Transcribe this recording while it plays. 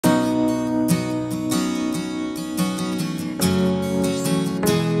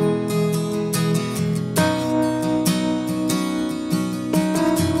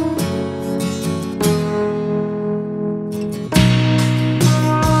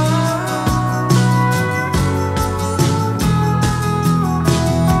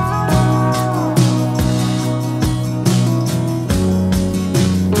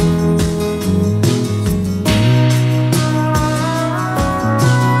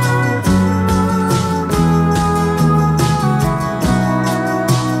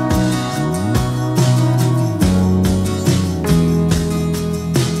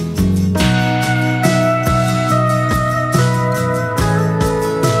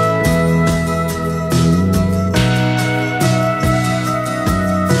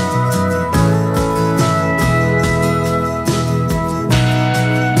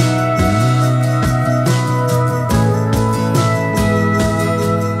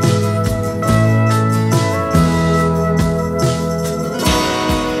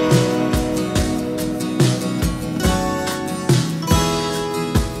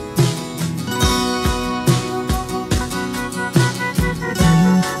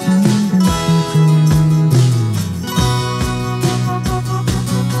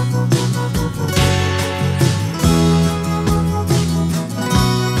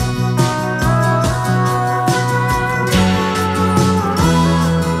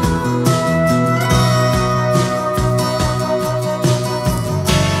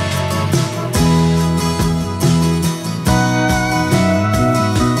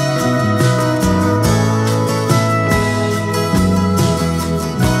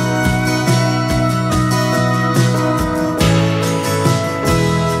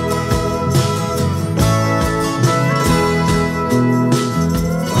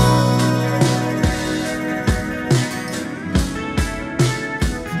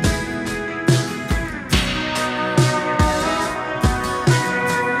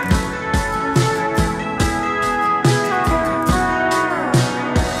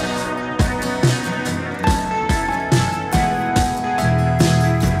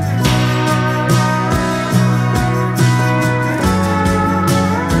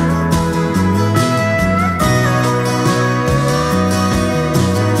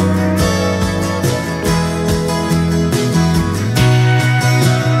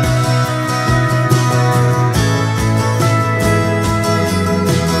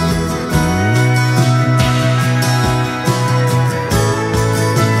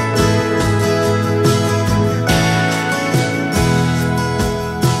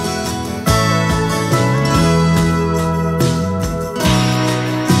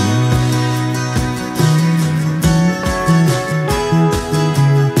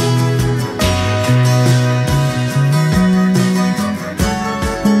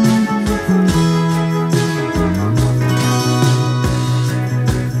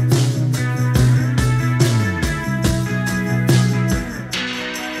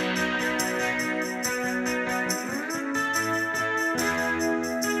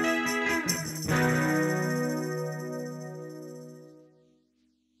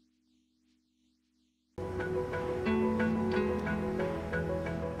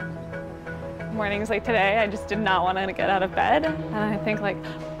mornings like today, I just did not want to get out of bed. And I think like,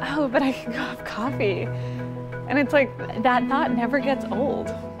 oh, but I can go have coffee. And it's like, that thought never gets old.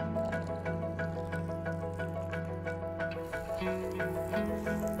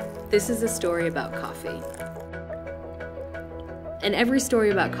 This is a story about coffee. And every story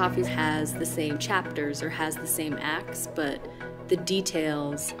about coffee has the same chapters or has the same acts, but the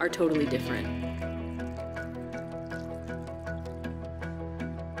details are totally different.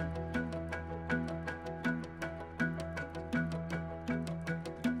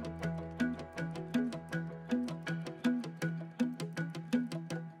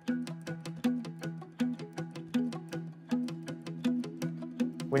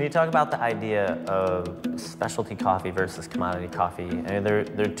 When you talk about the idea of specialty coffee versus commodity coffee, I mean,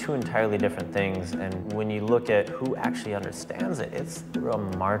 they're two entirely different things, and when you look at who actually understands it, it's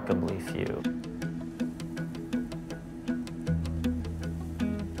remarkably few.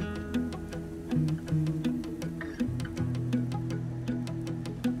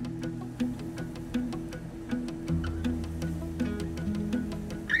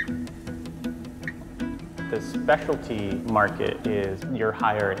 The specialty market is your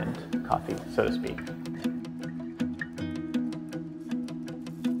higher end coffee, so to speak.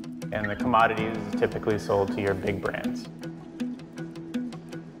 And the commodities typically sold to your big brands.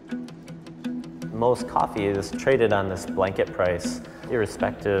 Most coffee is traded on this blanket price,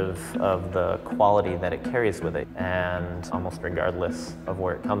 irrespective of the quality that it carries with it, and almost regardless of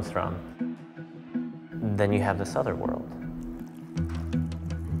where it comes from. Then you have this other world.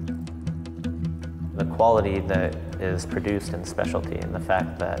 The quality that is produced in specialty and the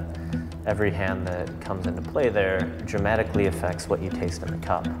fact that every hand that comes into play there dramatically affects what you taste in the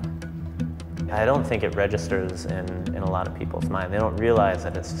cup. I don't think it registers in a lot of people's mind. They don't realize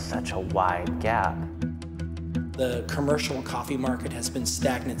that it's such a wide gap. The commercial coffee market has been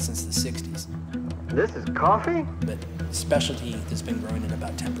stagnant since the 60s. This is coffee? But specialty has been growing at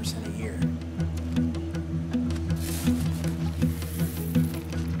about 10% a year.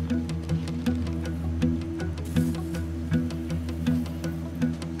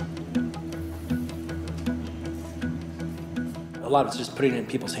 A lot of it's just putting it in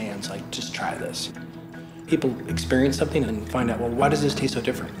people's hands, like, just try this. People experience something and find out, well, why does this taste so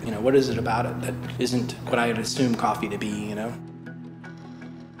different? You know, what is it about it that isn't what I would assume coffee to be, you know?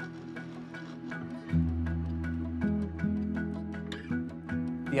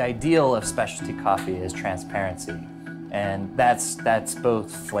 The ideal of specialty coffee is transparency, and that's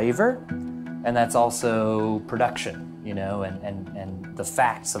both flavor and that's also production, you know, and the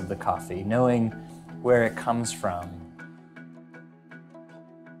facts of the coffee, knowing where it comes from.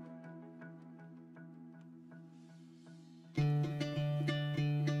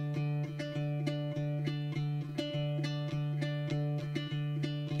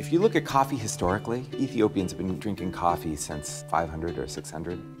 If you look at coffee historically, Ethiopians have been drinking coffee since 500 or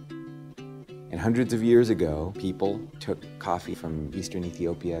 600. And hundreds of years ago, people took coffee from eastern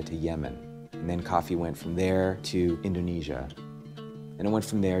Ethiopia to Yemen. And then coffee went from there to Indonesia. And it went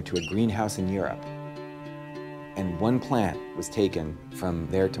from there to a greenhouse in Europe. And one plant was taken from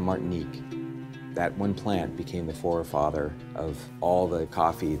there to Martinique. That one plant became the forefather of all the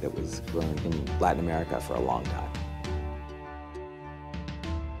coffee that was grown in Latin America for a long time.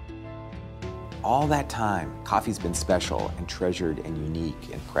 All that time, coffee's been special and treasured and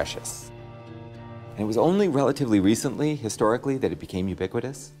unique and precious. And it was only relatively recently, historically, that it became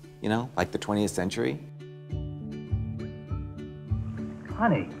ubiquitous, you know, like the 20th century.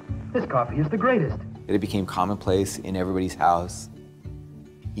 Honey, this coffee is the greatest. That it became commonplace in everybody's house,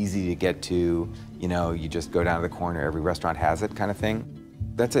 easy to get to, you know, you just go down to the corner, every restaurant has it kind of thing.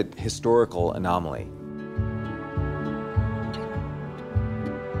 That's a historical anomaly.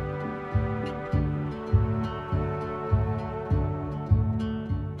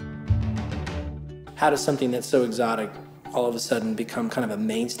 How does something that's so exotic all of a sudden become kind of a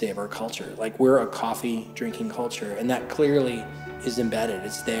mainstay of our culture? Like, we're a coffee drinking culture, and that clearly is embedded,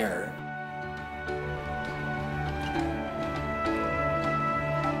 it's there.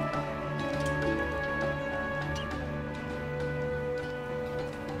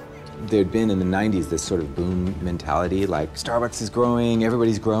 There'd been in the 90s this sort of boom mentality, like Starbucks is growing,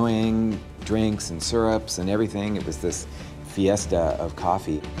 everybody's growing, drinks and syrups and everything. It was this fiesta of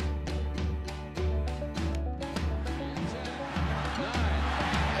coffee.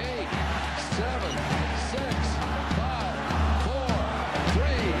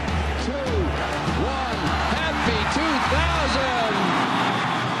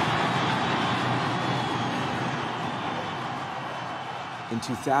 In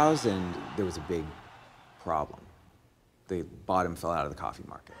 2000, there was a big problem. The bottom fell out of the coffee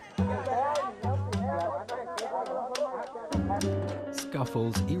market.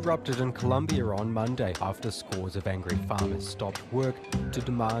 scuffles erupted in Colombia on Monday after scores of angry farmers stopped work to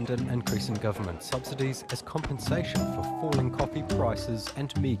demand an increase in government subsidies as compensation for falling coffee prices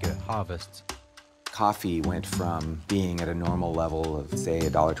and meagre harvests. Coffee went from being at a normal level of, say,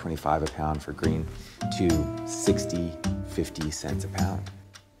 $1.25 a pound for green to 60, 50 cents a pound.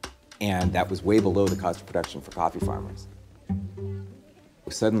 And that was way below the cost of production for coffee farmers.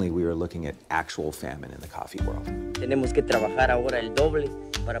 Suddenly, we were looking at actual famine in the coffee world. Tenemos que trabajar ahora el doble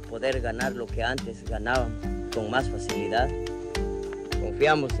para poder ganar lo que antes ganábamos con más facilidad.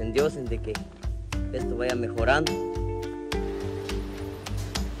 Confiamos en Dios en de que esto vaya mejorando.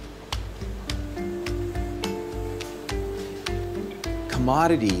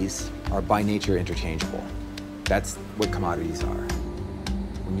 Commodities are by nature interchangeable. That's what commodities are.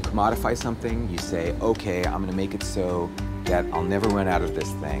 When you commodify something, you say, okay, I'm gonna make it so that I'll never run out of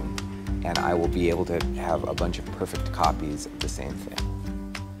this thing, and I will be able to have a bunch of perfect copies of the same thing.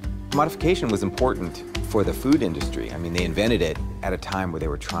 Commodification was important for the food industry. I mean, they invented it at a time where they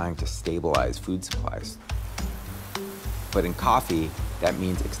were trying to stabilize food supplies. But in coffee, that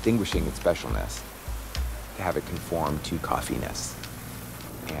means extinguishing its specialness to have it conform to coffeeness.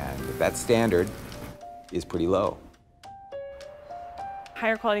 And that standard is pretty low.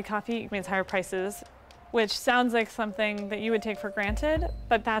 Higher quality coffee means higher prices, which sounds like something that you would take for granted,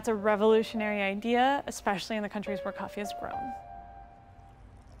 but that's a revolutionary idea, especially in the countries where coffee is grown.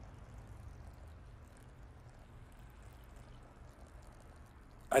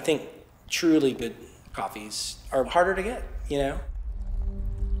 I think truly good coffees are harder to get, you know?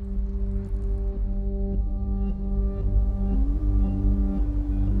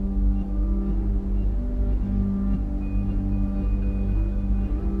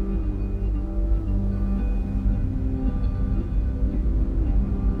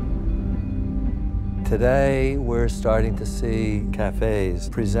 Today, we're starting to see cafes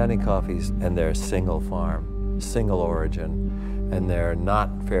presenting coffees, and they're single farm, single origin, and they're not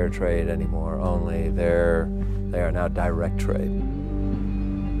fair trade anymore, only they are now direct trade.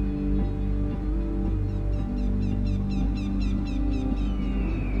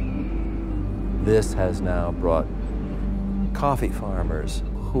 This has now brought coffee farmers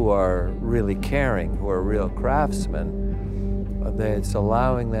who are really caring, who are real craftsmen. It's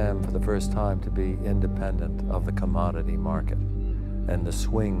allowing them for the first time to be independent of the commodity market and the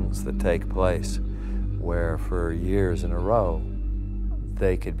swings that take place, where for years in a row,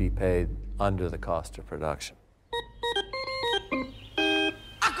 they could be paid under the cost of production.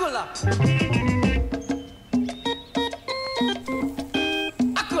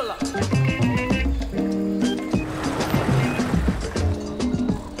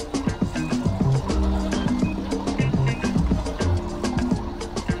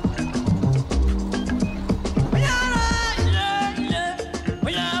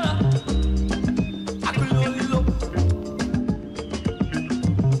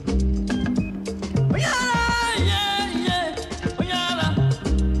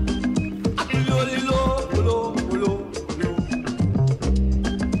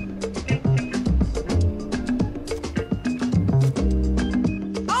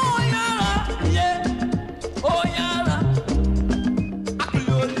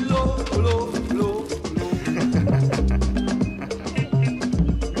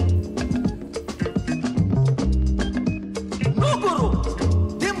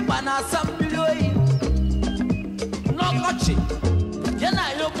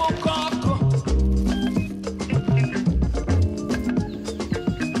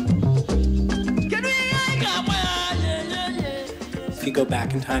 If you go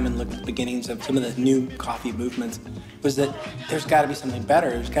back in time and look at the beginnings of some of the new coffee movements, was that there's got to be something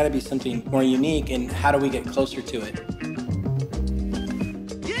better, there's got to be something more unique, and how do we get closer to it?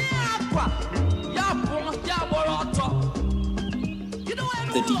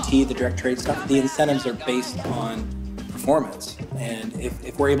 The DT, the direct trade stuff, the incentives are based on performance. And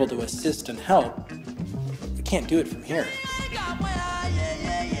if we're able to assist and help, we can't do it from here.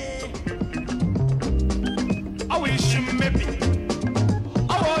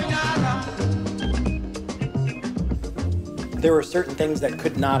 There were certain things that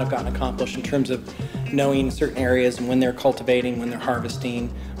could not have gotten accomplished in terms of knowing certain areas and when they're cultivating, when they're harvesting,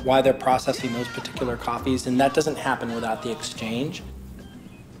 why they're processing those particular coffees, and that doesn't happen without the exchange.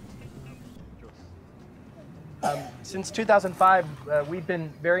 Since 2005, we've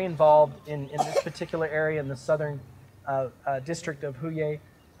been very involved in this particular area in the southern district of Hubei.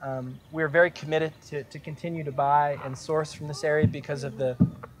 We're very committed to continue to buy and source from this area because of the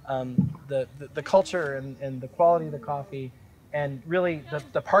culture and the quality of the coffee, and really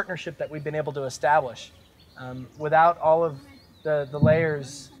the partnership that we've been able to establish. Without all of the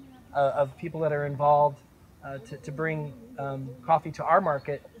layers of people that are involved to bring coffee to our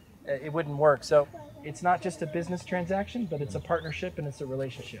market, it wouldn't work. So it's not just a business transaction, but it's a partnership and it's a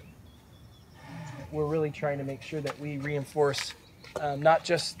relationship. We're really trying to make sure that we reinforce not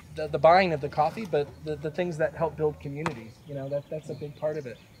just the buying of the coffee, but the things that help build communities. You know, that's a big part of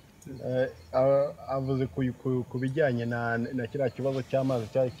it. Avuze ku bijyanye na kiriya kibazo cy'amazi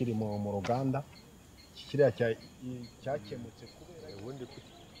cyari kiri mu ruganda kiriya cyakemutse kubera.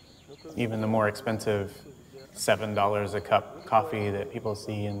 Even the more expensive $7 a cup coffee that people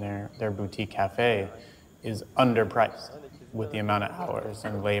see in their boutique cafe is underpriced with the amount of hours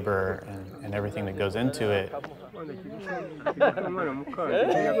and labor and everything that goes into it.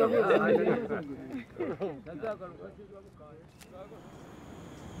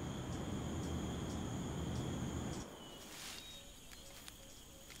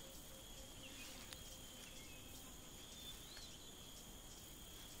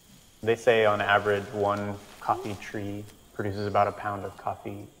 They say on average one coffee tree produces about a pound of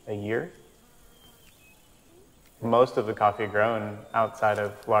coffee a year. Most of the coffee grown outside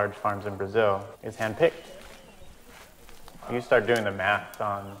of large farms in Brazil is handpicked. You start doing the math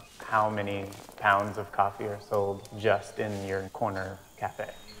on how many pounds of coffee are sold just in your corner cafe.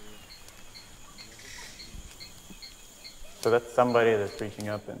 So that's somebody that's reaching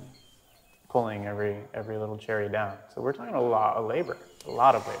up and pulling every little cherry down. So we're talking a lot of labor, a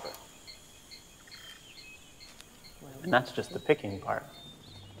lot of labor. And that's just the picking part.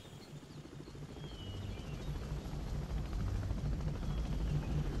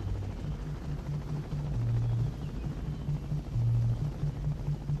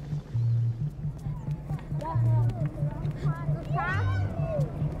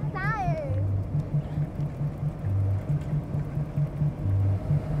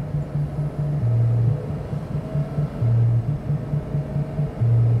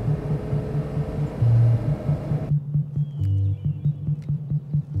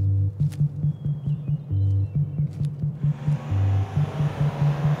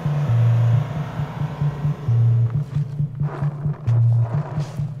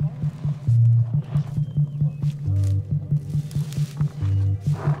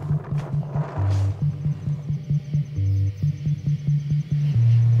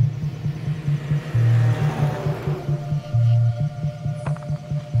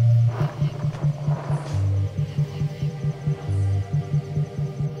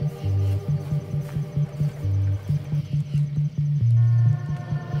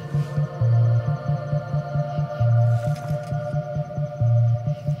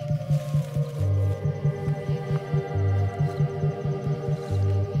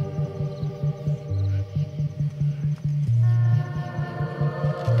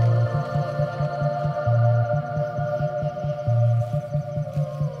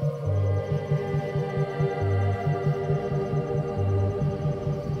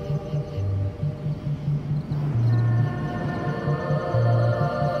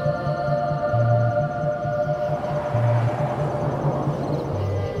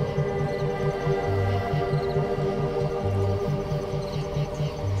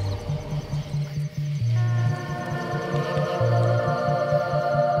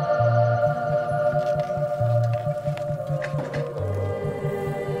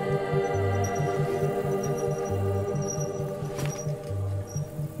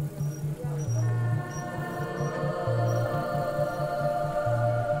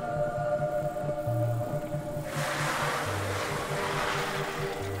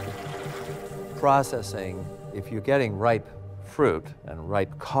 Processing, if you're getting ripe fruit and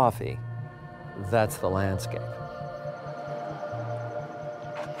ripe coffee, that's the landscape.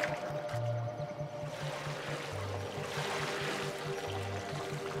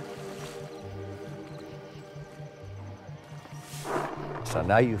 So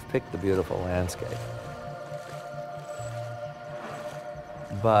now you've picked the beautiful landscape.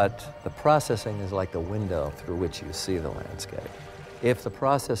 But the processing is like the window through which you see the landscape. If the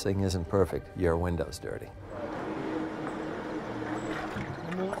processing isn't perfect, your window's dirty.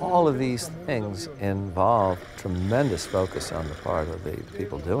 All of these things involve tremendous focus on the part of the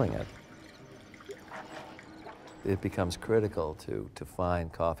people doing it. It becomes critical to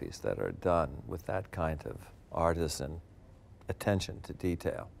find coffees that are done with that kind of artisan attention to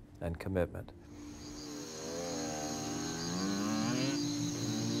detail and commitment.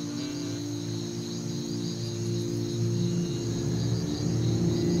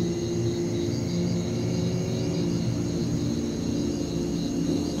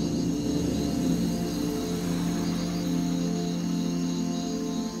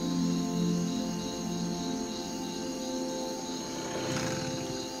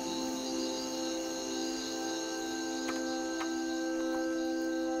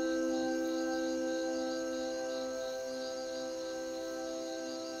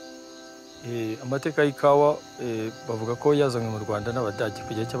 amateka y'ikawa bavuga ko yazanywe mu Rwanda n'Abadage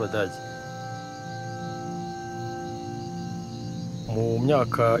ku gihe cy'Abadage. Mu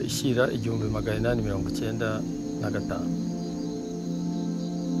myaka ishyira 1895.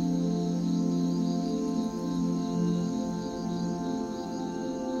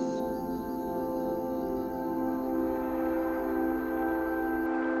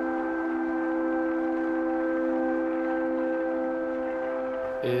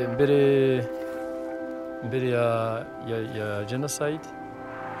 mbere ya genocide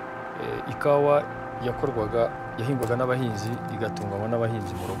ikawa yahingwaga n'abahinzi igatunganywa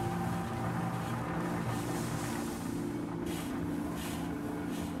n'abahinzi mu rugo.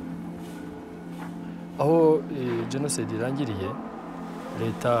 Aho genocide irangiriye,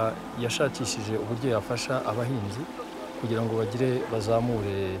 leta yashakishije uburyo yafasha abahinzi kugira ngo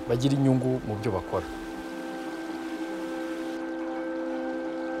bagire inyungu mu byo bakora.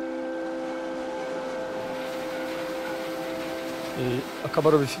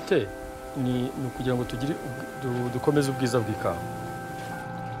 Akamaro bifite ni ukugira ngo dukomeze ubwiza bw'ikawa.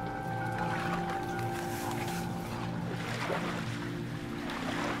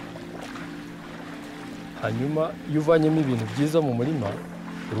 Hanyuma iyo uvanyemo ibintu byiza mu murima,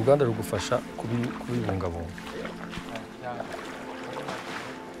 uruganda rugufasha kubibungabunga.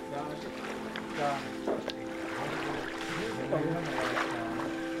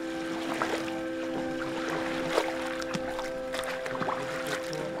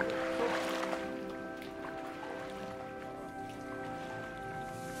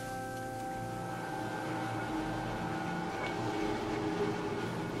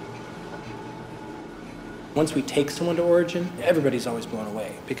 Once we take someone to origin, everybody's always blown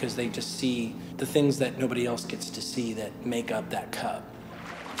away because they just see the things that nobody else gets to see that make up that cup.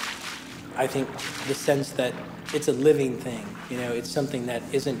 I think the sense that it's a living thing, it's something that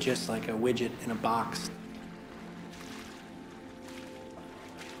isn't just like a widget in a box.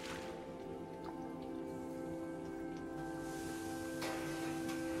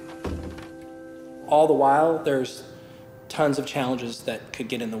 All the while, there's tons of challenges that could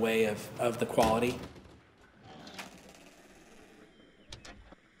get in the way of the quality.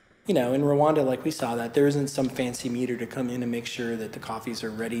 In Rwanda, like we saw that, there isn't some fancy meter to come in and make sure that the coffees are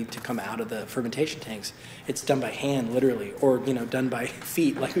ready to come out of the fermentation tanks. It's done by hand, literally, or, done by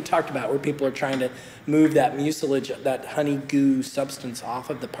feet, like we talked about, where people are trying to move that mucilage, that honey goo substance off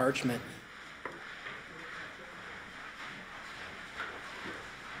of the parchment.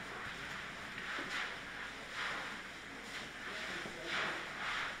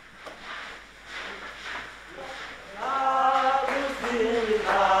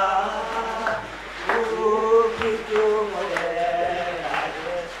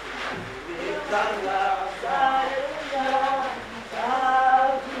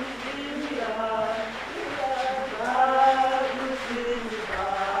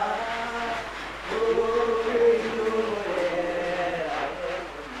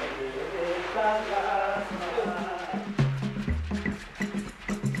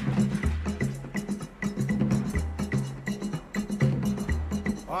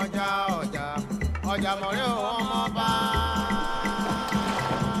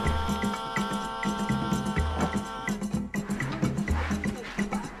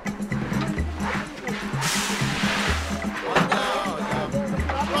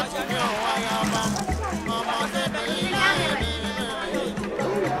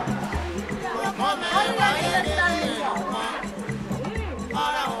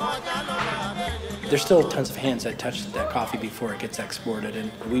 There's still tons of hands that touch that coffee before it gets exported,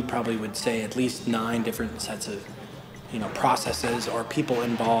 and we probably would say at least 9 different sets of, processes or people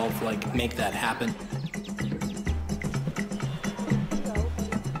involved make that happen.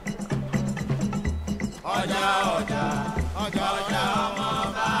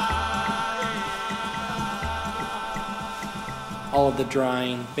 All of the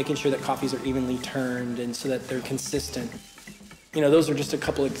drying, making sure that coffees are evenly turned and so that they're consistent. Those are just a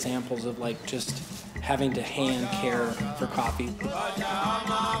couple examples of just having to hand care for coffee.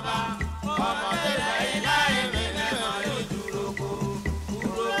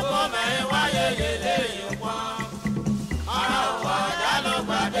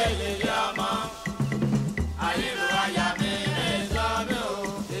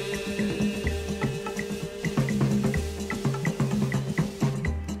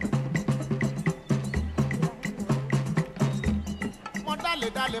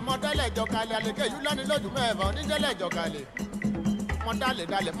 Modele jokale aleke yulani loju mebo ni dele jokale modale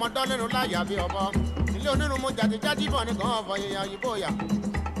dale modole no la ya bi obo ile onuru mo jati jati bo ni gan fo ya yibo ya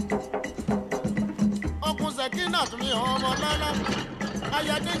okun sekina tun mi omo lolo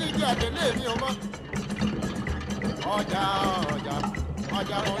ayadéni jẹ́ àdélé mi ò mọ́. Ọjà ọjà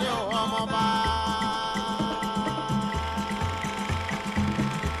ọjà orí ọmọ bá.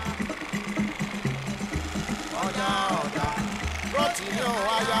 Ọjà ọjà rọ́ọ̀tì ní òun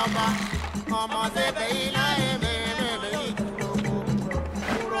ayaba. Ọmọ sẹ́bẹ̀ ilá ẹ̀mẹ̀ ẹ̀mẹ̀ ìdúrókò.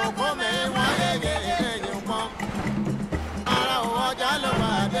 Ìdúrókò mẹ́wàá yẹyẹ ẹ̀yẹ pọ́n. Ara òun ọjà ló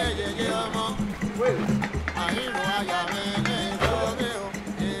wà dé yẹyẹ ọmọ. Àyìnbó ayà mi ní ìdómi o.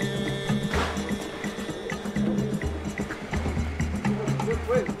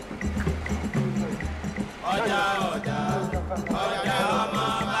 Ọjà ọjà ọjà ọmọ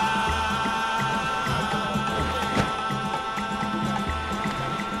bá.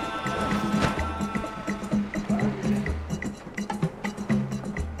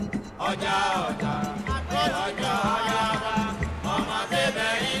 Ọjà ọjà ọjà ọjà bá. Ọmọ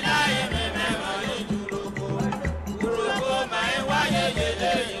bíbẹ̀ iná ẹ̀mí mẹ́wàá ní ìdúrókò. Ìdúrókò máa ń wáyé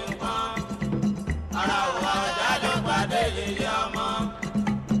yẹlé yìí mọ́. Ara òun ọjà ló pàdé yìí ọmọ.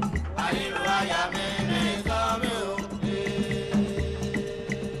 Àyìnbó ayà mi ní ìsọmi o.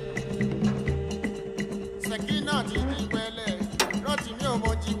 Sẹ̀kínà ti di wẹ́lẹ̀, rọ́ọ̀tì mi ò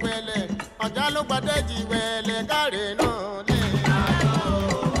mọ jí wẹ́lẹ̀. Ọjà ló pàdé jí wẹ́lẹ̀ káre náà lé.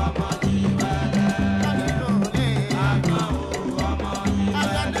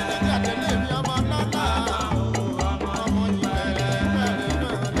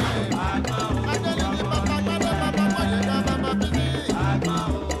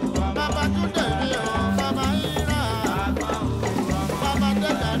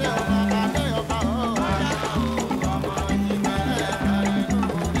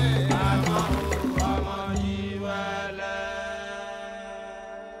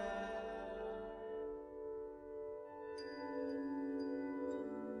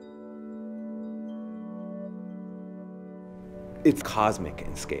 It's cosmic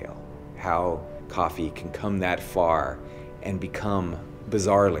in scale, how coffee can come that far and become,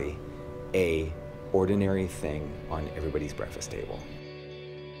 bizarrely, a ordinary thing on everybody's breakfast table.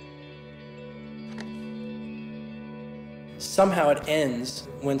 Somehow it ends,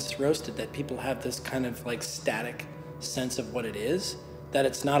 when it's roasted, that people have this kind of like static sense of what it is, that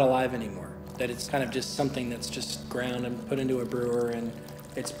it's not alive anymore, that it's kind of just something that's just ground and put into a brewer and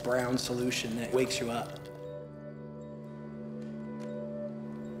it's brown solution that wakes you up.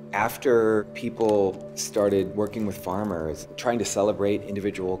 After people started working with farmers, trying to celebrate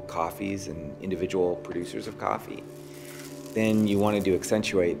individual coffees and individual producers of coffee, then you wanted to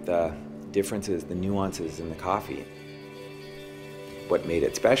accentuate the differences, the nuances in the coffee. What made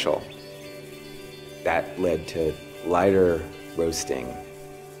it special? That led to lighter roasting.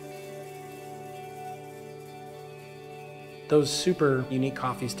 Those super unique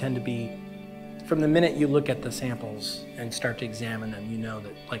coffees tend to be, from the minute you look at the samples and start to examine them, you know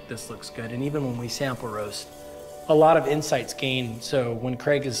that like this looks good. And even when we sample roast, a lot of insights gained. So when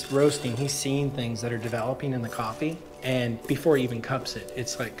Craig is roasting, he's seeing things that are developing in the coffee, and before he even cups it,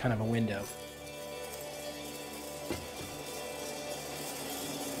 it's like kind of a window.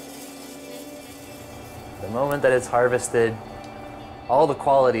 The moment that it's harvested, all the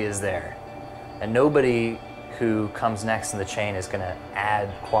quality is there, and nobody who comes next in the chain is going to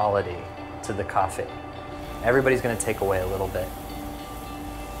add quality to the coffee. Everybody's going to take away a little bit.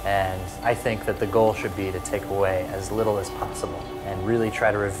 And I think that the goal should be to take away as little as possible and really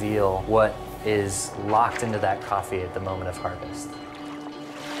try to reveal what is locked into that coffee at the moment of harvest.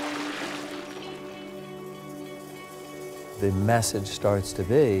 The message starts to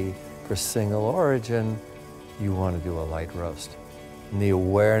be, for single origin, you want to do a light roast. And the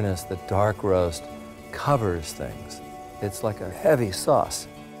awareness that dark roast covers things. It's like a heavy sauce.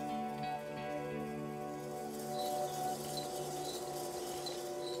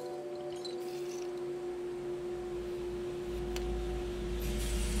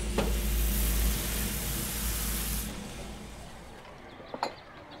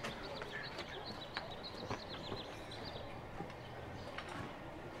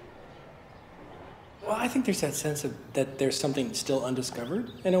 Well, I think there's that sense of that there's something still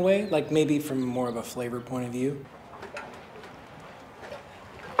undiscovered in a way, like maybe from more of a flavor point of view.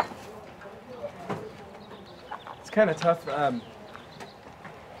 It's kind of tough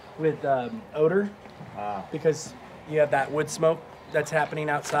with odor because you have that wood smoke that's happening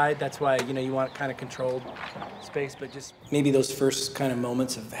outside. That's why, you know, you want kind of controlled space, but just maybe those first kind of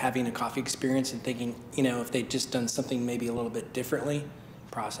moments of having a coffee experience and thinking, you know, if they'd just done something maybe a little bit differently,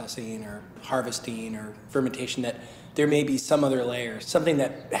 processing or harvesting or fermentation, that there may be some other layer, something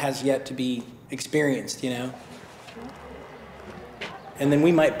that has yet to be experienced, you know? And then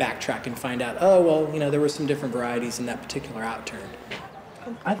we might backtrack and find out, oh, well, you know, there were some different varieties in that particular outturn.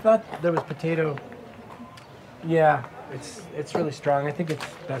 I thought there was potato. Yeah, it's really strong. I think it's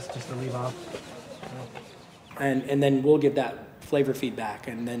best just to leave off. And then we'll give that flavor feedback,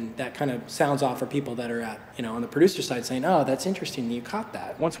 and then that kind of sounds off for people that are at, on the producer side saying, oh, that's interesting, you caught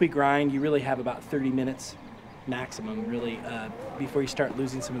that. Once we grind, you really have about 30 minutes maximum, really, before you start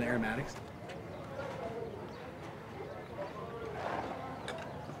losing some of the aromatics.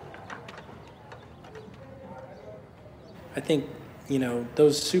 I think,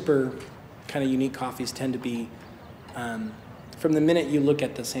 those super kind of unique coffees tend to be, from the minute you look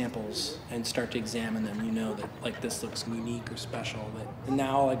at the samples and start to examine them, you know that like this looks unique or special. And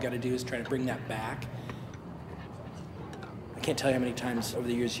now all I've got to do is try to bring that back. I can't tell you how many times over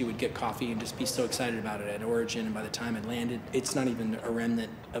the years you would get coffee and just be so excited about it at origin, and by the time it landed, it's not even a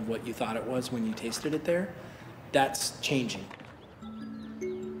remnant of what you thought it was when you tasted it there. That's changing.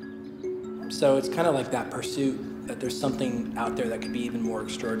 So it's kind of like that pursuit that there's something out there that could be even more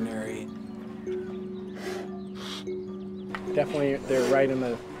extraordinary. Definitely, they're right in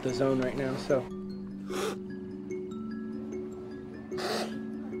the zone right now, so.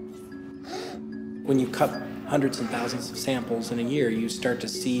 When you cup hundreds and thousands of samples in a year, you start to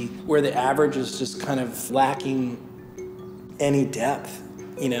see where the average is just kind of lacking any depth,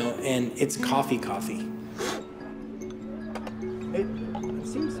 and it's coffee. It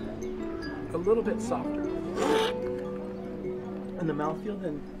seems a little bit softer in the mouthfeel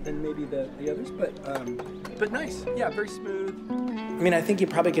than maybe the others, but nice. Yeah, very smooth. I mean, I think you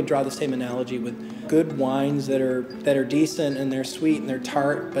probably could draw the same analogy with good wines that are decent and they're sweet and they're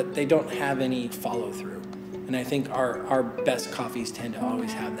tart, but they don't have any follow through. And I think our best coffees tend to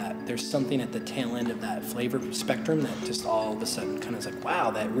always have that. There's something at the tail end of that flavor spectrum that just all of a sudden kind of is like,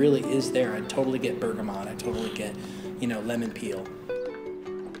 wow, that really is there. I totally get bergamot. I totally get, lemon peel.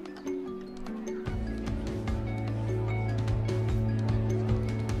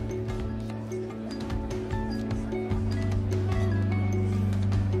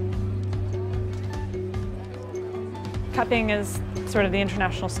 Cupping is sort of the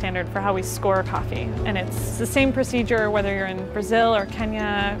international standard for how we score coffee. And it's the same procedure whether you're in Brazil or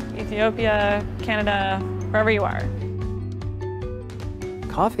Kenya, Ethiopia, Canada, wherever you are.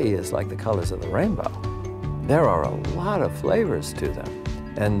 Coffee is like the colors of the rainbow. There are a lot of flavors to them,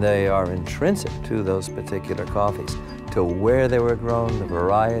 and they are intrinsic to those particular coffees, to where they were grown, the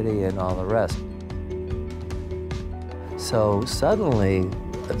variety, and all the rest. So suddenly,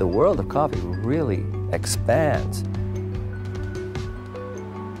 the world of coffee really expands.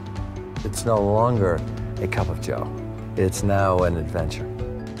 It's no longer a cup of joe. It's now an adventure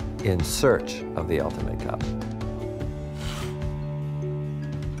in search of the ultimate cup.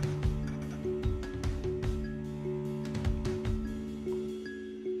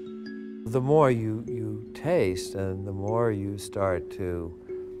 The more you taste, and the more you start to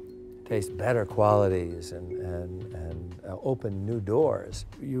taste better qualities and open new doors,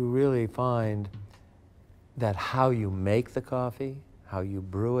 you really find that how you make the coffee, how you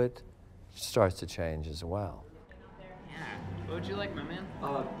brew it, starts to change as well. Yeah. What would you like, my man?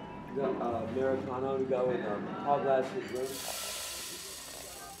 We got Americano to go in tall glass with room.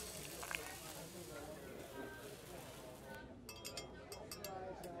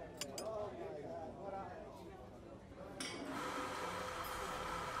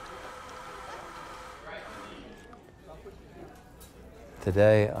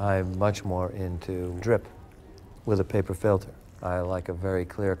 Today, I'm much more into drip with a paper filter. I like a very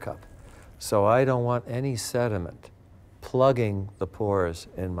clear cup. So I don't want any sediment plugging the pores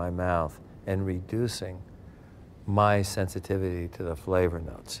in my mouth and reducing my sensitivity to the flavor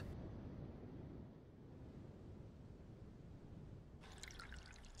notes.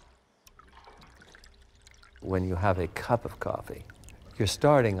 When you have a cup of coffee, you're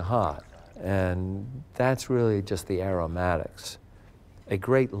starting hot, and that's really just the aromatics. A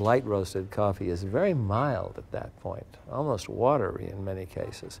great light roasted coffee is very mild at that point, almost watery in many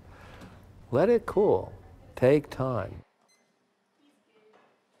cases. Let it cool. Take time.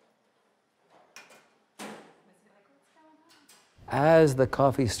 As the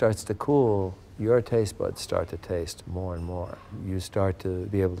coffee starts to cool, your taste buds start to taste more and more. You start to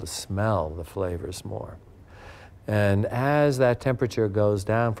be able to smell the flavors more. And as that temperature goes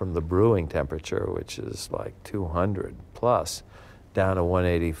down from the brewing temperature, which is like 200 plus, down to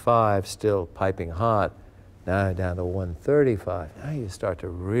 185, still piping hot, now down to 135. Now you start to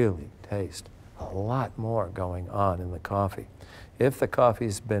really taste a lot more going on in the coffee. If the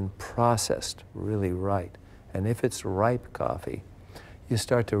coffee's been processed really right, and if it's ripe coffee, you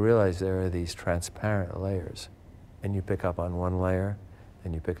start to realize there are these transparent layers. And you pick up on one layer,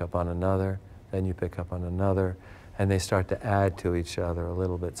 and you pick up on another, then you pick up on another, and they start to add to each other a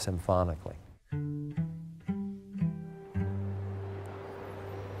little bit symphonically.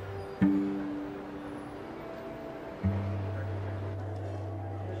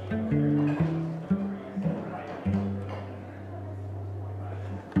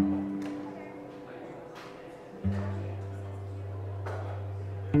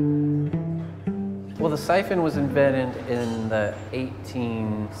 Well, the siphon was invented in the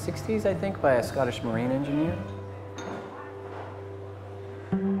 1860s, I think, by a Scottish marine engineer.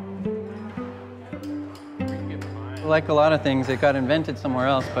 Like a lot of things, it got invented somewhere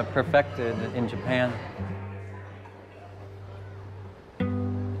else, but perfected in Japan.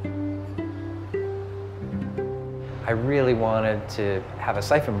 I really wanted to have a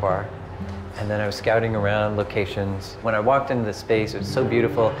siphon bar. And then I was scouting around locations. When I walked into the space, it was so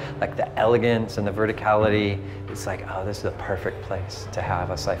beautiful, like the elegance and the verticality. It's like, oh, this is the perfect place to have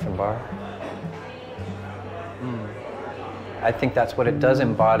a siphon bar. I think that's what it does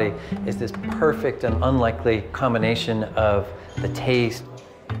embody, is this perfect and unlikely combination of the taste.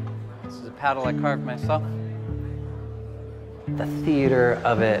 This is a paddle I carved myself. The theater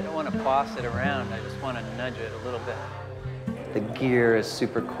of it. I don't want to boss it around, I just want to nudge it a little bit. The gear is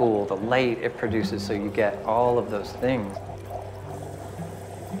super cool, the light it produces, so you get all of those things.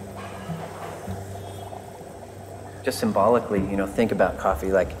 Just symbolically, you know, think about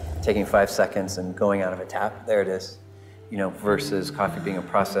coffee like taking 5 seconds and going out of a tap, there it is. You know, versus coffee being a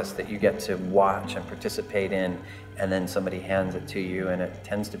process that you get to watch and participate in, and then somebody hands it to you, and it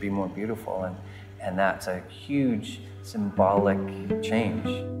tends to be more beautiful, and that's a huge symbolic change.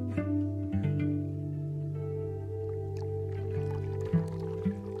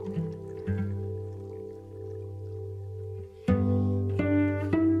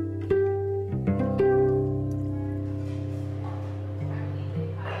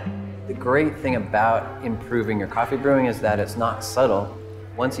 The great thing about improving your coffee brewing is that it's not subtle.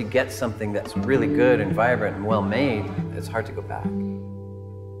 Once you get something that's really good and vibrant and well made, it's hard to go back.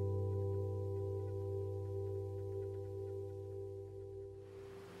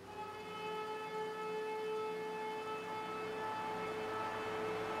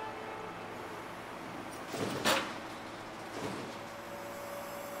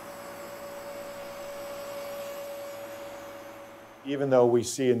 Even though we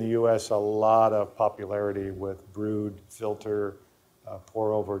see in the US a lot of popularity with brewed, filter,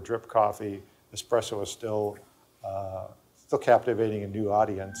 pour over drip coffee, espresso is still captivating a new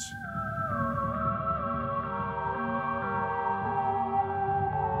audience.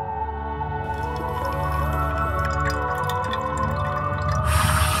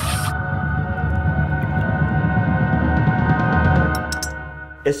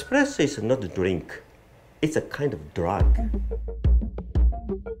 Espresso is not a drink, it's a kind of drug.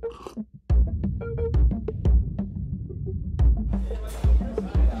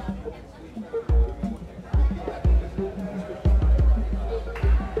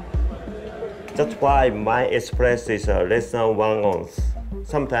 That's why my espresso is less than 1 ounce.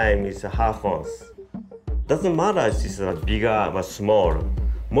 Sometimes it's a half ounce. Doesn't matter if it's bigger or small.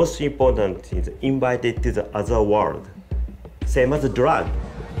 Most important is invited to the other world. Same as a drug.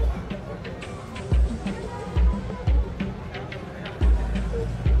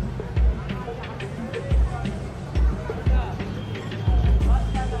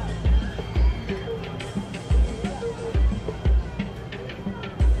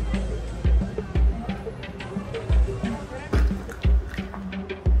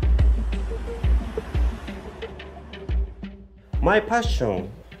 My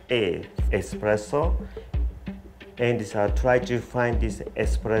passion is espresso, and I try to find this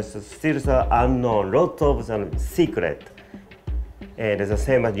espresso still unknown, lot of the secret, and the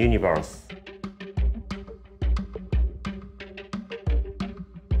same as universe.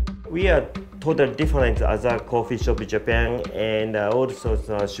 We are totally different other coffee shop in Japan and also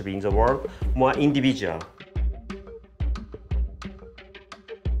shop in the world, more individual.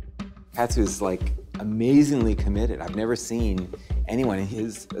 Katsu is like amazingly committed. I've never seen anyone.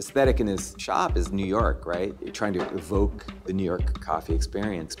 His aesthetic in his shop is New York, right? You're trying to evoke the New York coffee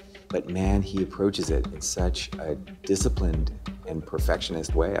experience. But man, he approaches it in such a disciplined and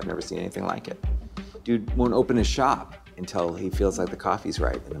perfectionist way. I've never seen anything like it. Dude won't open his shop until he feels like the coffee's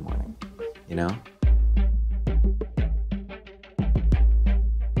right in the morning, you know?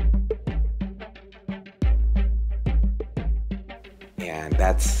 And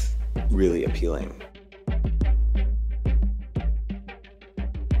that's really appealing.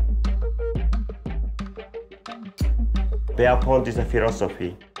 Thereupon this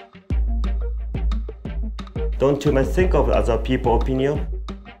philosophy. Don't too much think of other people's opinion.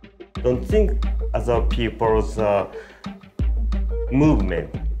 Don't think other people's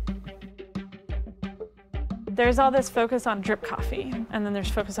movement. There's all this focus on drip coffee, and then there's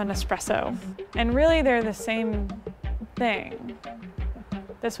focus on espresso. And really, they're the same thing.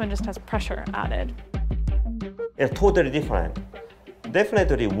 This one just has pressure added. It's totally different.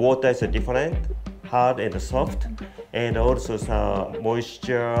 Definitely water is different, hard and soft, and also the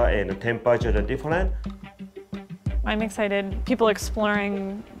moisture and temperature are different. I'm excited, people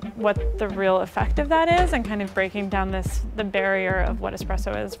exploring what the real effect of that is and kind of breaking down the barrier of what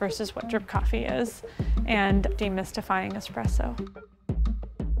espresso is versus what drip coffee is, and demystifying espresso.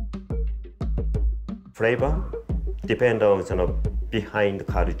 Flavor depends on behind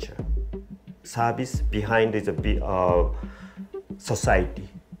culture. Service behind is society.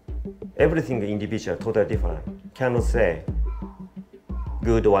 Everything individual, totally different. Cannot say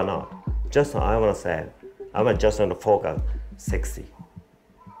good or not. Just I want to say, I want just to focus sexy.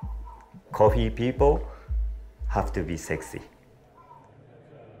 Coffee people have to be sexy.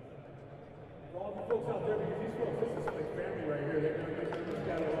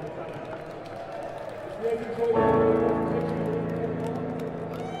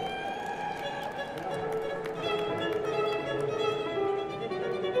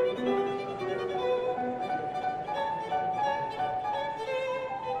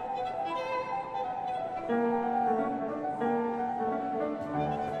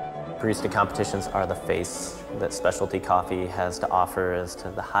 Barista competitions are the face that specialty coffee has to offer as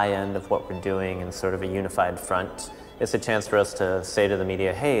to the high end of what we're doing in sort of a unified front. It's a chance for us to say to the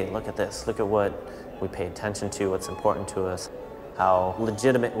media, hey, look at this, look at what we pay attention to, what's important to us, how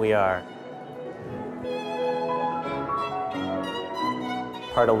legitimate we are.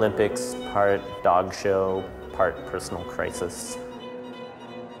 Part Olympics, part dog show, part personal crisis.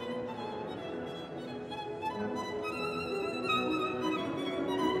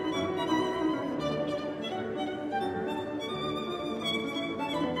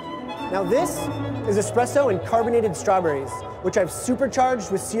 Now this is espresso and carbonated strawberries, which I've supercharged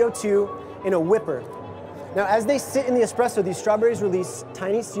with CO2 in a whipper. Now as they sit in the espresso, these strawberries release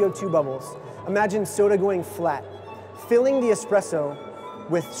tiny CO2 bubbles. Imagine soda going flat, filling the espresso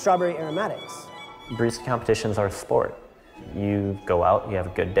with strawberry aromatics. Barista competitions are a sport. You go out, you have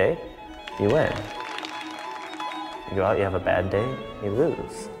a good day, you win. You go out, you have a bad day, you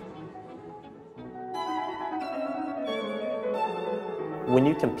lose. When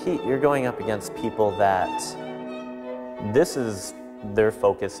you compete, you're going up against people that this is their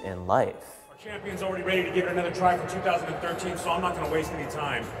focus in life. Our champion's already ready to give it another try for 2013, so I'm not going to waste any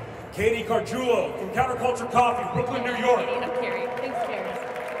time. Katie Cargiulo from Counterculture Coffee, Brooklyn, New York. Thanks, Carrie.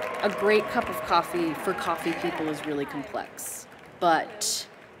 A great cup of coffee for coffee people is really complex, but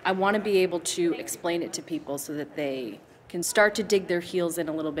I want to be able to explain it to people so that they can start to dig their heels in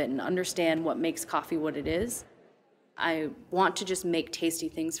a little bit and understand what makes coffee what it is. I want to just make tasty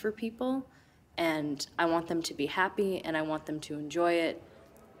things for people, and I want them to be happy and I want them to enjoy it,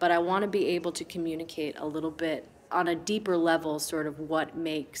 but I want to be able to communicate a little bit on a deeper level sort of what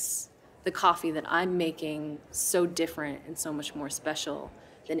makes the coffee that I'm making so different and so much more special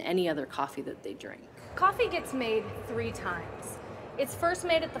than any other coffee that they drink. Coffee gets made 3 times. It's first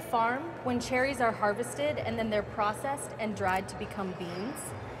made at the farm when cherries are harvested and then they're processed and dried to become beans.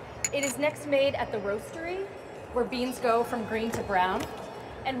 It is next made at the roastery, where beans go from green to brown.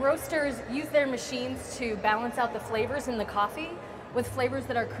 And roasters use their machines to balance out the flavors in the coffee with flavors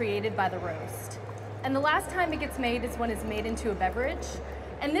that are created by the roast. And the last time it gets made is when it's made into a beverage.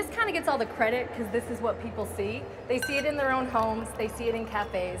 And this kind of gets all the credit because this is what people see. They see it in their own homes, they see it in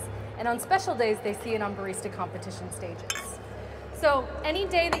cafes, and on special days they see it on barista competition stages. So any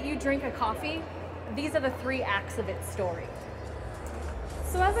day that you drink a coffee, these are the 3 acts of its story.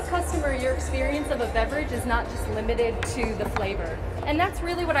 So as a customer, your experience of a beverage is not just limited to the flavor. And that's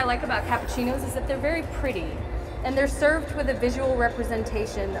really what I like about cappuccinos, is that they're very pretty. And they're served with a visual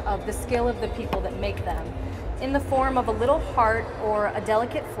representation of the skill of the people that make them, in the form of a little heart or a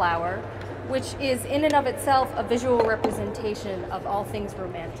delicate flower, which is in and of itself a visual representation of all things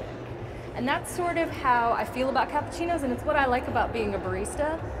romantic. And that's sort of how I feel about cappuccinos, and it's what I like about being a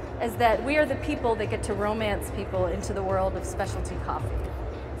barista, is that we are the people that get to romance people into the world of specialty coffee.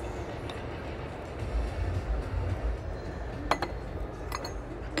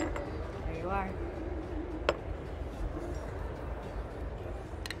 There you are.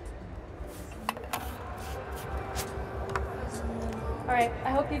 All right, I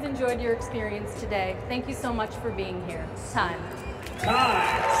hope you've enjoyed your experience today. Thank you so much for being here. Time. Come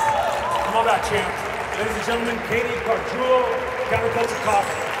on back, champs. Ladies and gentlemen, Katie Cargiulo, Counterculture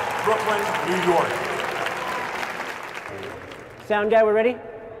Coffee, Brooklyn, New York. Sound guy, we're ready?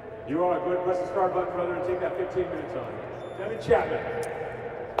 You are. Go ahead and press the start button, brother, and take that 15 minutes on. Devin Chapman.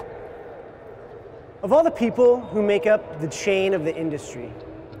 Of all the people who make up the chain of the industry,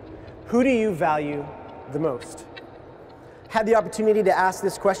 who do you value the most? Had the opportunity to ask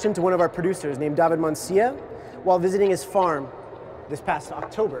this question to one of our producers named David Mancia while visiting his farm this past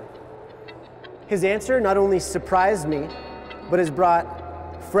October. His answer not only surprised me, but has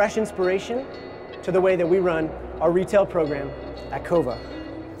brought fresh inspiration to the way that we run our retail program at Kova.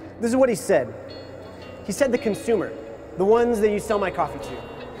 This is what he said. He said the consumer, the ones that you sell my coffee to,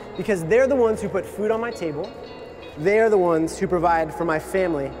 because they're the ones who put food on my table, they are the ones who provide for my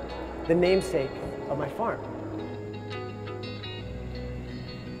family the namesake of my farm.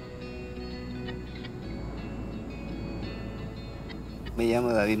 Me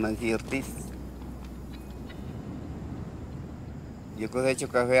llamo David Mancilla Ortiz. Yo cosecho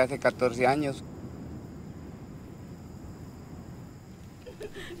café hace 14 años.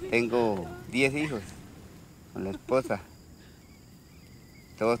 Tengo 10 hijos con la esposa.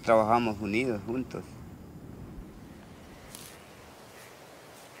 Todos trabajamos unidos, juntos.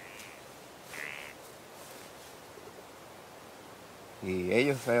 Y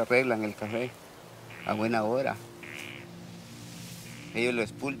ellos arreglan el café a buena hora. Ellos lo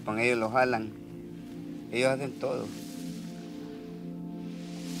expulpan, ellos lo jalan, ellos hacen todo.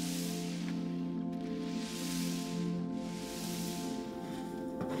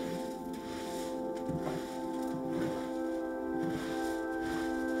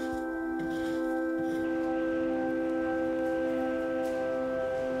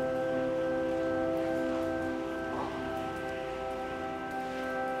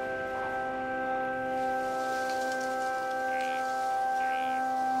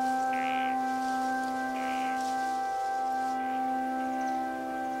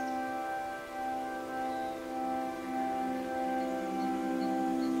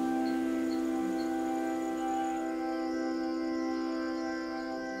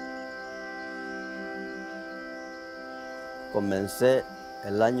 Comencé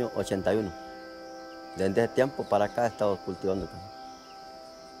el año 81. Desde ese tiempo para acá he estado cultivando café.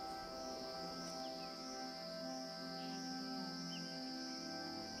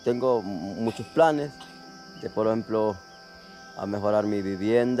 Tengo muchos planes de, por ejemplo, a mejorar mi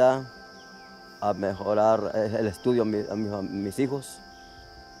vivienda, a mejorar el estudio a mis hijos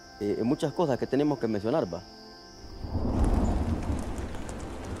y muchas cosas que tenemos que mencionar, ¿va?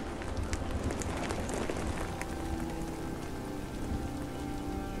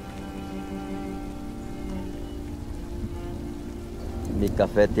 Mi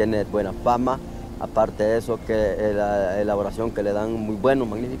café tiene buena fama, aparte de eso que la elaboración que le dan muy bueno,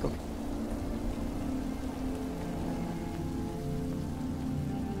 magnífico.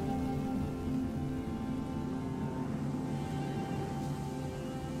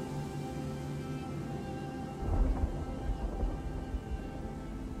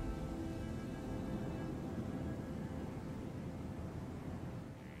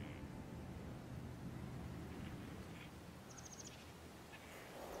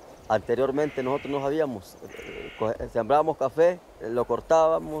 Anteriormente nosotros no sabíamos, sembrábamos café, lo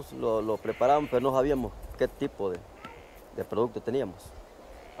cortábamos, lo preparábamos, pero no sabíamos qué tipo de producto teníamos.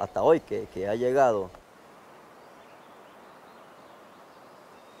 Hasta hoy que ha llegado.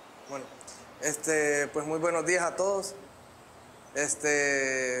 Bueno, pues muy buenos días a todos.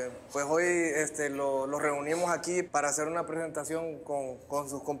 Pues hoy los reunimos aquí para hacer una presentación con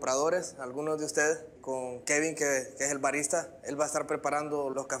sus compradores, algunos de ustedes, con Kevin, que es el barista. Él va a estar preparando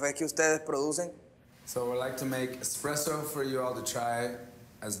los cafés que ustedes producen. So we'd like to make espresso for you all to try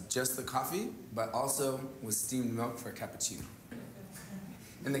as just the coffee, but also with steamed milk for cappuccino.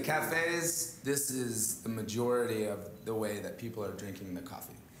 In the cafes, this is the majority of the way that people are drinking the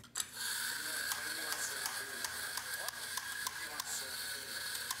coffee.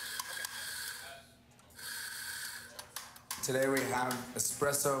 Today we have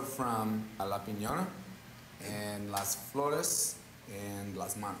espresso from La Piñona and Las Flores and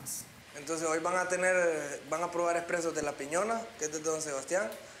Las Manos. Entonces hoy van a probar expresos de La Piñona, que es de Don Sebastián,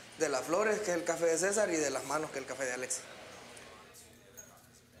 de Las Flores, que es el café de César, y de Las Manos, que es el café de Alexis.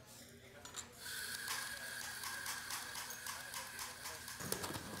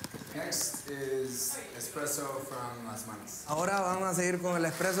 Next is espresso from Las Manos. Ahora vamos a seguir con el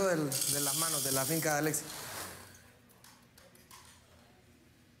expreso de Las Manos, de la finca de Alexis.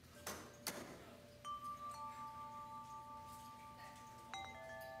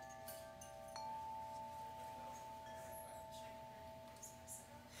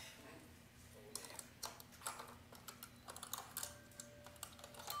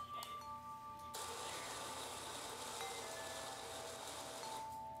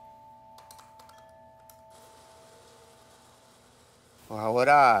 Pues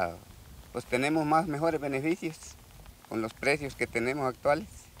ahora pues tenemos más mejores beneficios con los precios que tenemos actuales.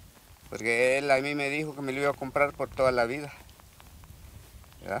 Porque él a mí me dijo que me lo iba a comprar por toda la vida.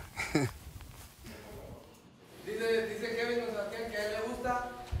 ¿Verdad? Dice Kevin, o sea, que a él le gusta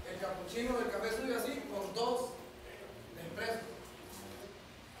el capuchino, el café suyo así, con 2 expresos.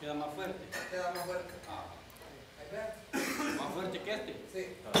 Queda más fuerte. Queda más fuerte. Ah. Ahí ve. Más fuerte que este. Sí.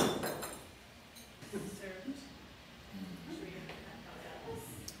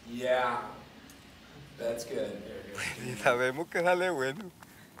 Yeah, that's good. Y sabemos que sale bueno.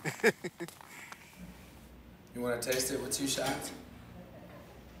 You want to taste it with 2 shots?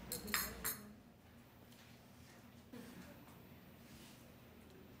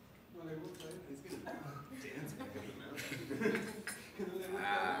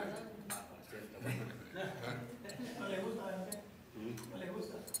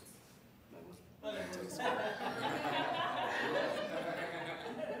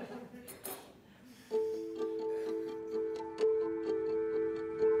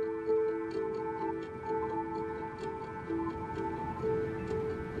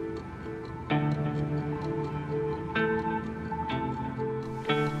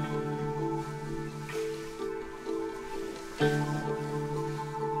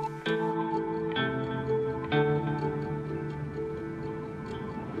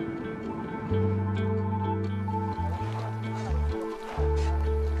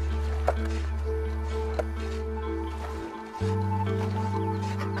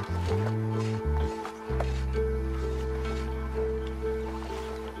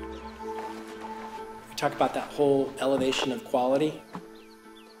 Talk about that whole elevation of quality.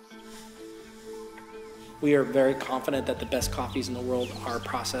 We are very confident that the best coffees in the world are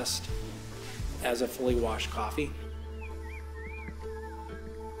processed as a fully washed coffee.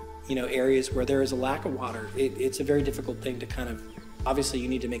 You know, areas where there is a lack of water, it's a very difficult thing to kind of, obviously you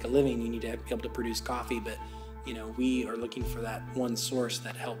need to make a living, you need to be able to produce coffee, but you know, we are looking for that one source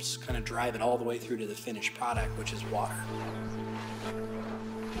that helps kind of drive it all the way through to the finished product, which is water.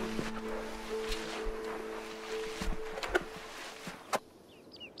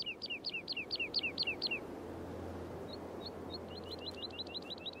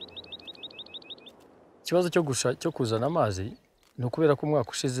 Ikibazo cyo kuzana amazi ni ukubera ko umwaka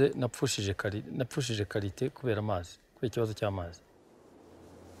ushize napfushije karite kubera amazi, kubera ikibazo cy'amazi.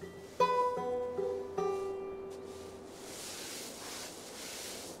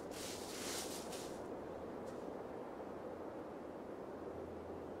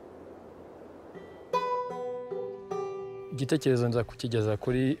 Igitekerezo nza kukigeza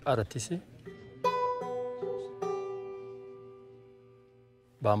kuri RTC.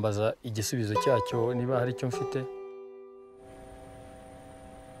 Bambaza igisubizo cyacyo niba hari icyo mfite.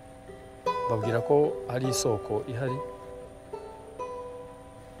 Babwira ko hari isoko ihari.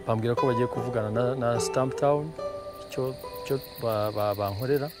 Bambwira ko bagiye kuvugana na Stamp Town cyo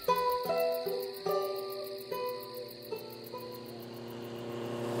bankorera.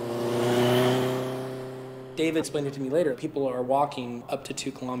 David explained it to me later. People are walking up to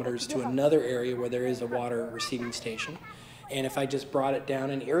 2 kilometers to another area where there is a water receiving station. And if I just brought it down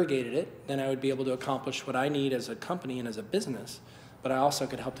and irrigated it, then I would be able to accomplish what I need as a company and as a business, but I also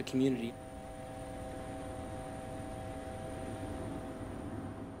could help the community.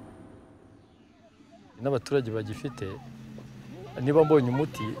 N'abaturage bagifite niba mbonye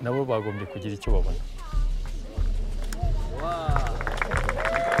umuti nabo bagombye kugira icyo babona.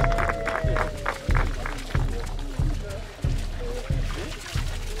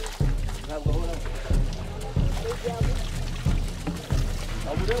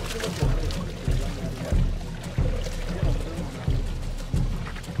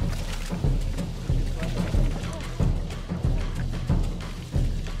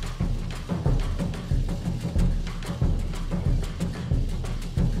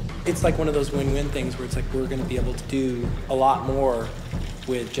 It's like one of those win-win things where it's like we're going to be able to do a lot more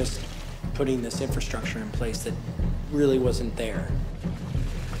with just putting this infrastructure in place that really wasn't there.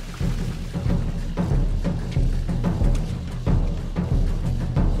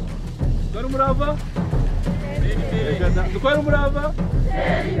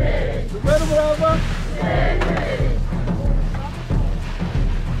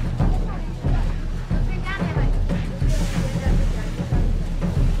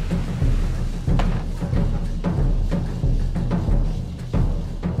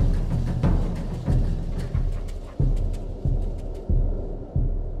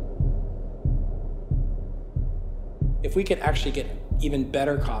 If we could actually get even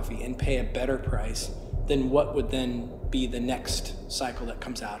better coffee and pay a better price, then what would then be the next cycle that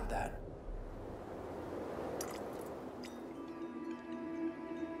comes out of that?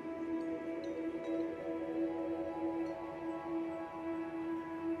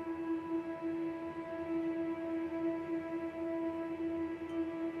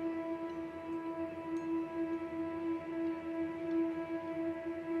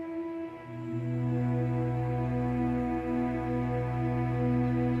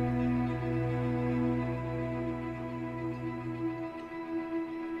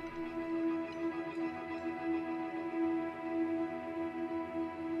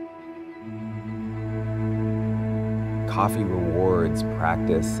 Coffee rewards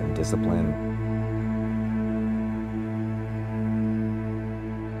practice and discipline.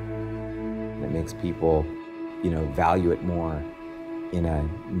 It makes people, value it more in a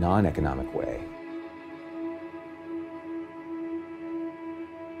non-economic way.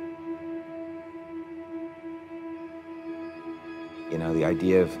 The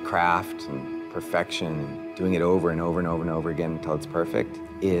idea of craft and perfection and doing it over and over and over and over again until it's perfect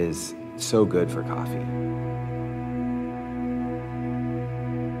is so good for coffee.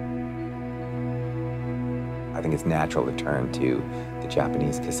 I think it's natural to turn to the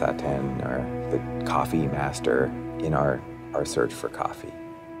Japanese kisaten or the coffee master in our search for coffee.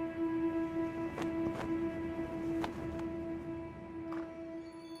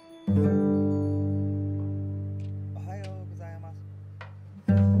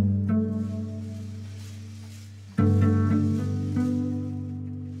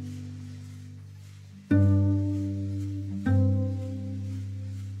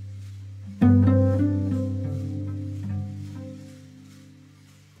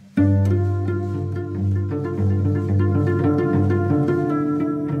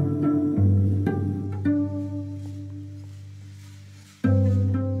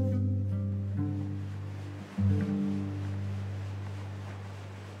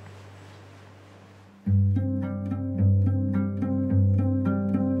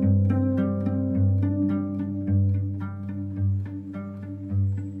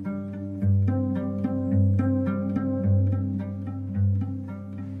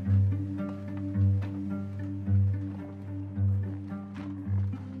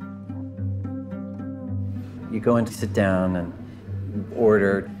 You go in to sit down and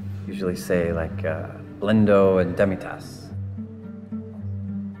order, usually say like blendo and demi-tasse.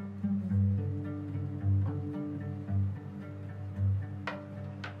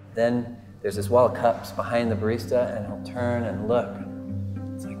 Then there's this wall of cups behind the barista, and he'll turn and look.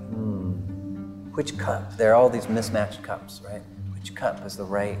 It's like, which cup? There are all these mismatched cups, right? Which cup is the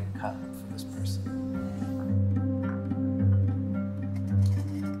right cup for this person?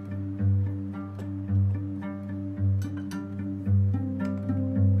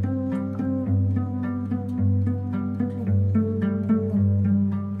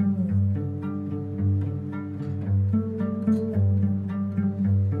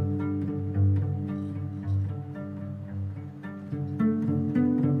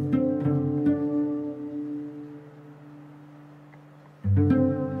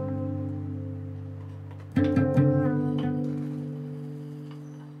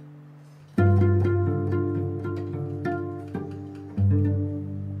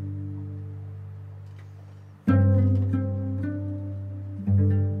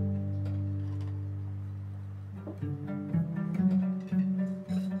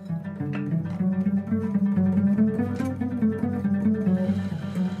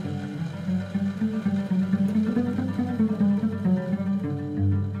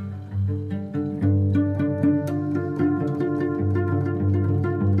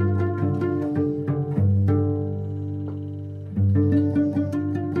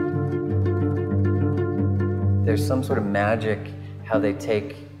 There's some sort of magic how they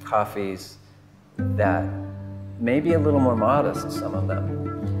take coffees that may be a little more modest, some of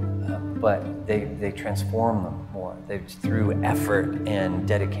them, but they transform them more. Through effort and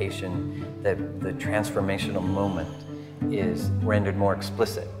dedication, the transformational moment is rendered more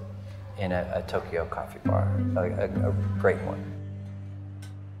explicit in a Tokyo coffee bar, a great one.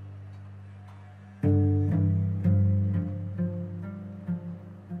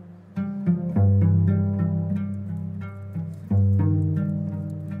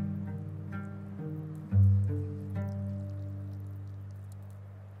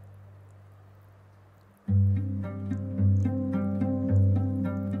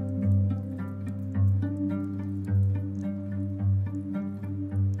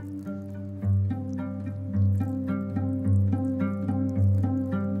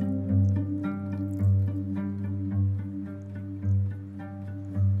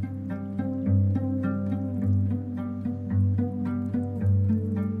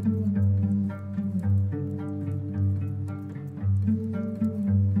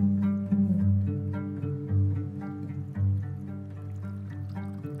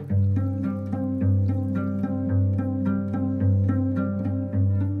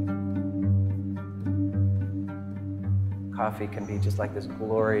 Coffee can be just like this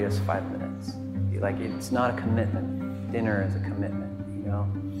glorious 5 minutes. Like, it's not a commitment. Dinner is a commitment,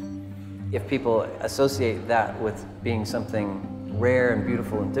 If people associate that with being something rare and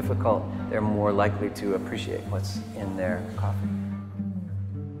beautiful and difficult, they're more likely to appreciate what's in their coffee.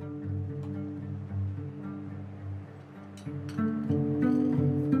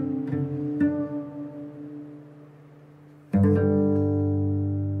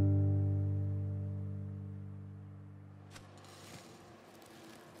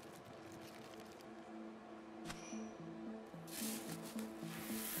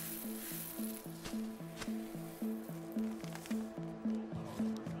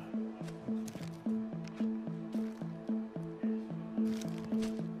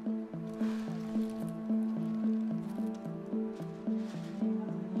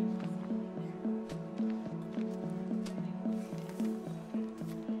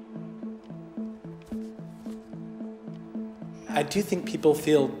 I do think people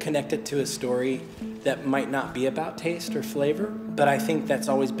feel connected to a story that might not be about taste or flavor, but I think that's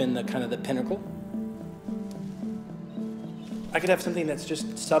always been the kind of the pinnacle. I could have something that's just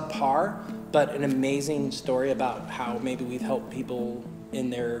subpar, but an amazing story about how maybe we've helped people in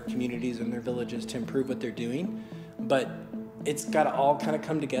their communities and their villages to improve what they're doing, but it's got to all kind of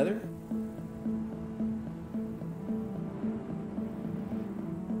come together.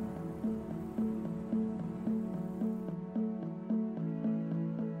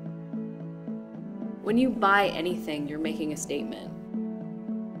 When you buy anything, you're making a statement.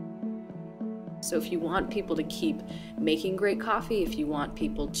 So if you want people to keep making great coffee, if you want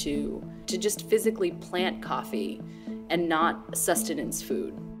people to just physically plant coffee and not sustenance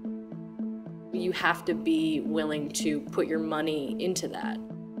food, you have to be willing to put your money into that.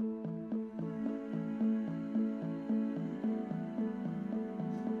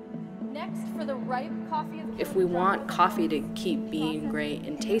 Next, for the ripe coffee. If we want coffee to keep being great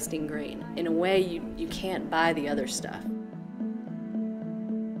and tasting great, in a way you can't buy the other stuff.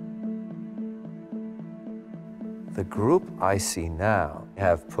 The group I see now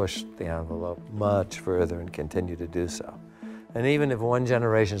have pushed the envelope much further and continue to do so. And even if one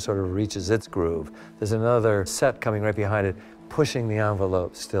generation sort of reaches its groove, there's another set coming right behind it, pushing the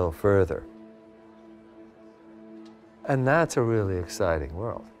envelope still further. And that's a really exciting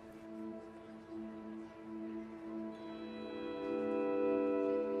world.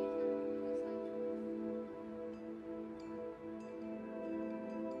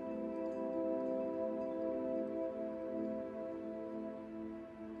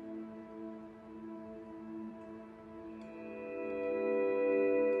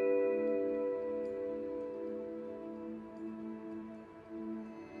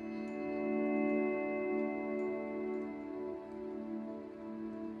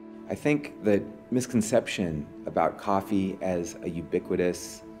 I think the misconception about coffee as a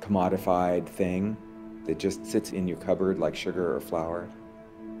ubiquitous, commodified thing that just sits in your cupboard like sugar or flour,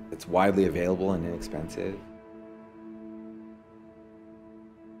 that's widely available and inexpensive.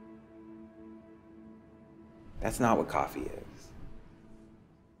 That's not what coffee is.